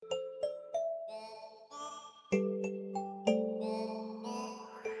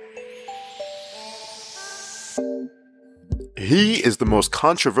He is the most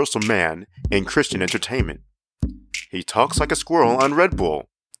controversial man in Christian entertainment. He talks like a squirrel on Red Bull.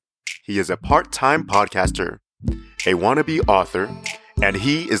 He is a part-time podcaster, a wannabe author, and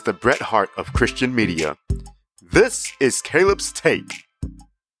he is the Bret Hart of Christian media. This is Caleb's Take.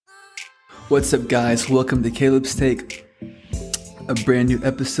 What's up, guys? Welcome to Caleb's Take, a brand new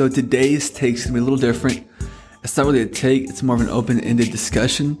episode. Today's take's gonna be a little different. It's not really a take, it's more of an open-ended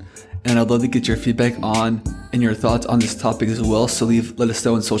discussion, and I'd love to get your feedback on and your thoughts on this topic as well. So let us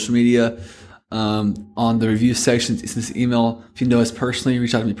know on social media, on the review section, it's this email. If you know us personally,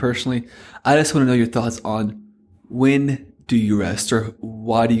 reach out to me personally. I just want to know your thoughts on when do you rest, or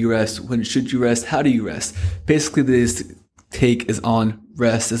why do you rest? When should you rest? How do you rest? Basically, this take is on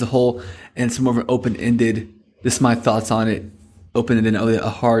rest as a whole, and it's more of an open-ended, this is my thoughts on it, open-ended, a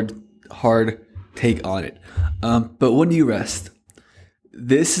hard take on it. But when do you rest?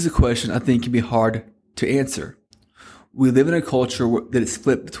 This is a question I think can be hard to answer. We live in a culture that is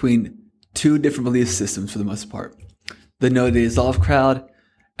split between two different belief systems for the most part. The no days off crowd,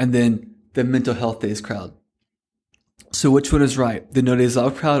 and then the mental health days crowd. So which one is right? The no days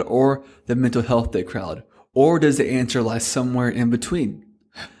off crowd or the mental health day crowd? Or does the answer lie somewhere in between?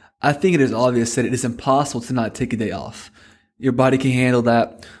 I think it is obvious that it is impossible to not take a day off. Your body can handle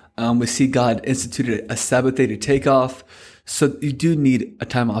that. We see God instituted a Sabbath day to take off. So you do need a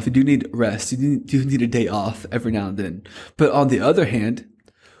time off. You do need rest. You do need a day off every now and then. But on the other hand,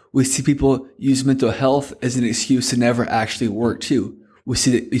 we see people use mental health as an excuse to never actually work too. We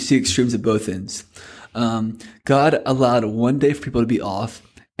see extremes at both ends. God allowed one day for people to be off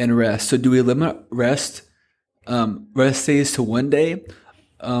and rest. So do we limit rest days to one day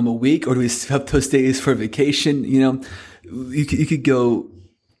a week, or do we have those days for vacation? You could go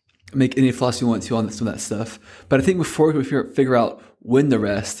make any philosophy you want to on some of that stuff. But I think before we figure out when to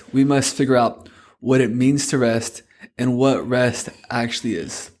rest, we must figure out what it means to rest and what rest actually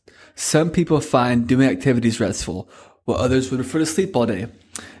is. Some people find doing activities restful, while others would prefer to sleep all day.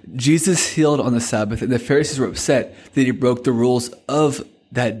 Jesus healed on the Sabbath, and the Pharisees were upset that he broke the rules of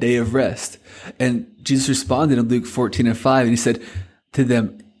that day of rest. And Jesus responded in Luke 14:5, and he said to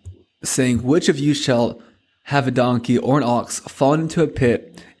them, saying, "Which of you shall have a donkey or an ox fall into a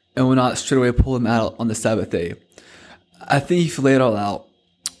pit and will not straightway pull him out on the Sabbath day?" I think if you lay it all out,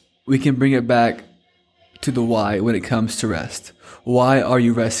 we can bring it back to the why when it comes to rest. Why are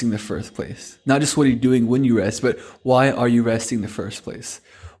you resting in the first place? Not just what are you doing when you rest, but why are you resting in the first place?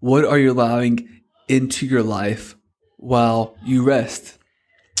 What are you allowing into your life while you rest?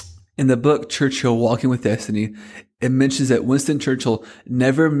 In the book Churchill, Walking with Destiny, it mentions that Winston Churchill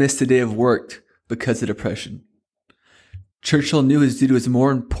never missed a day of work because of depression. Churchill knew his duty was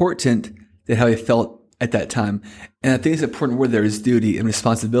more important than how he felt at that time. And I think it's an important word there is duty, and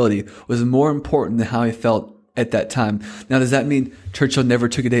responsibility was more important than how he felt at that time. Now, does that mean Churchill never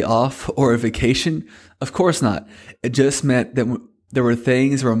took a day off or a vacation? Of course not. It just meant that there were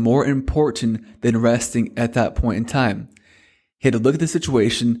things that were more important than resting at that point in time. He had to look at the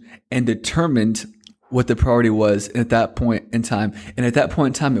situation and determined what the priority was at that point in time. And at that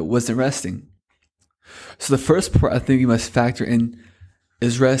point in time, it wasn't resting. So the first part I think you must factor in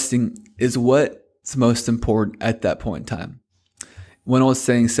is resting is what's most important at that point in time. One old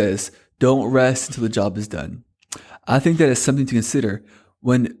saying says, "Don't rest until the job is done." I think that is something to consider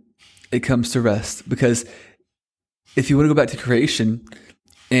when it comes to rest, because if you want to go back to creation,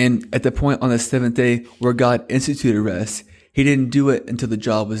 and at the point on the seventh day where God instituted rest, he didn't do it until the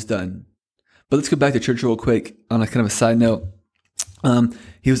job was done. But let's go back to church real quick on a kind of a side note.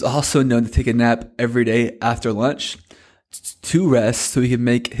 He was also known to take a nap every day after lunch to rest so he could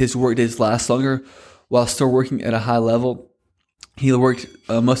make his work days last longer while still working at a high level. He worked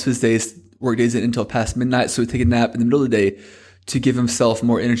most of his work days until past midnight, so he'd take a nap in the middle of the day to give himself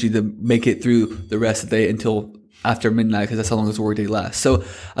more energy to make it through the rest of the day until after midnight, because that's how long his work day lasts. So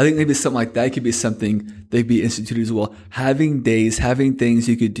I think maybe something like that could be something they'd be instituted as well. Having days, having things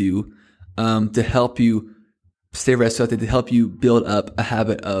you could do to help you stay rested, to help you build up a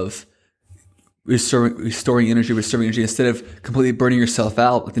habit of restoring energy instead of completely burning yourself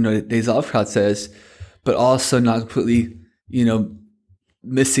out, like the days off crowd says, but also not completely,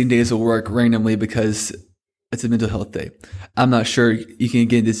 missing days of work randomly because it's a mental health day. I'm not sure. You can,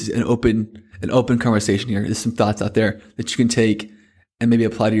 again, this is an open conversation here. There's some thoughts out there that you can take and maybe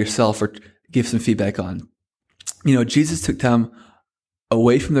apply to yourself or give some feedback on. Jesus took time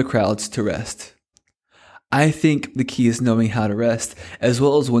away from the crowds to rest. I think the key is knowing how to rest as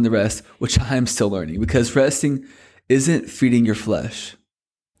well as when to rest, which I'm still learning, because resting isn't feeding your flesh.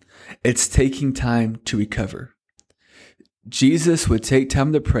 It's taking time to recover. Jesus would take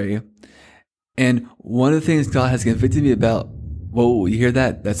time to pray, and one of the things God has convicted me about Whoa, you hear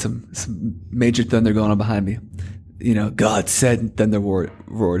that? That's some major thunder going on behind me. God said and thunder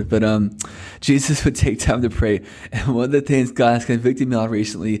roared. But Jesus would take time to pray. And one of the things God has convicted me on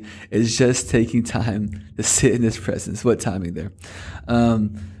recently is just taking time to sit in his presence. What timing there.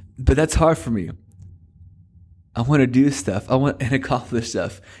 But that's hard for me. I want to do stuff. I want to accomplish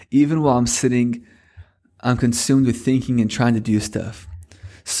stuff. Even while I'm sitting, I'm consumed with thinking and trying to do stuff.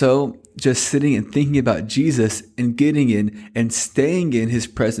 So just sitting and thinking about Jesus and getting in and staying in his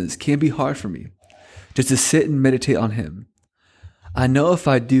presence can be hard for me. Just to sit and meditate on him. I know if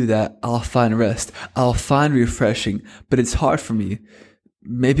I do that, I'll find rest. I'll find refreshing, but it's hard for me.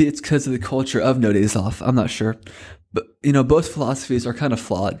 Maybe it's because of the culture of no days off. I'm not sure. But, both philosophies are kind of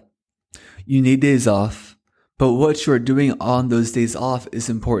flawed. You need days off, but what you are doing on those days off is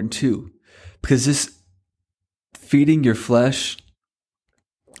important too. Because just feeding your flesh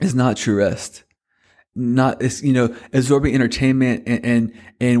is not true rest. Not absorbing entertainment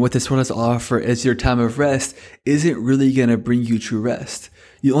and what this world has to offer as your time of rest isn't really going to bring you true rest.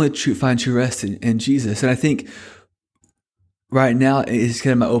 You only find true rest in Jesus. And I think right now is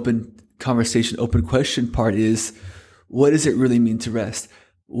kind of my open conversation, open question part is, what does it really mean to rest?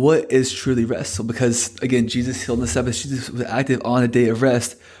 What is truly restful? Because again, Jesus healed on the Sabbath. Jesus was active on a day of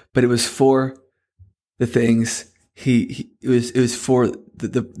rest, but it was for the things it was for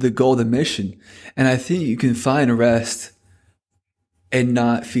the goal, the mission. And I think you can find rest and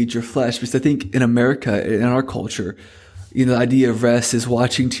not feed your flesh. Because I think in America, in our culture, the idea of rest is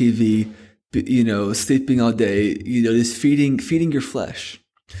watching TV, sleeping all day, just feeding your flesh.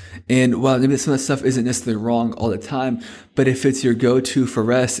 And while maybe some of that stuff isn't necessarily wrong all the time, but if it's your go-to for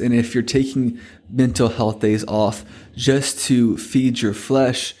rest, and if you're taking mental health days off just to feed your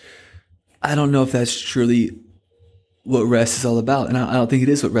flesh, I don't know if that's truly what rest is all about. And I don't think it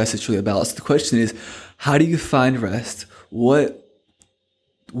is what rest is truly about. So the question is, how do you find rest? When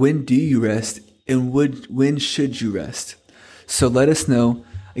do you rest? And when should you rest? So let us know.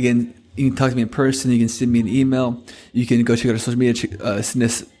 Again, you can talk to me in person. You can send me an email. You can go check out our social media,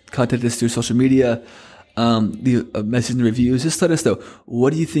 contact us through social media, leave a message and reviews. Just let us know.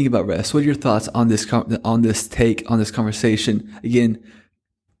 What do you think about rest? What are your thoughts on this conversation? Again,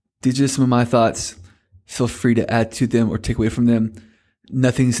 these are some of my thoughts. Feel free to add to them or take away from them.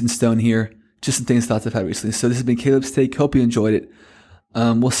 Nothing's in stone here. Just some thoughts I've had recently. So this has been Caleb's Take. Hope you enjoyed it.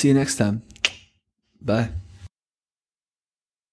 We'll see you next time. Bye.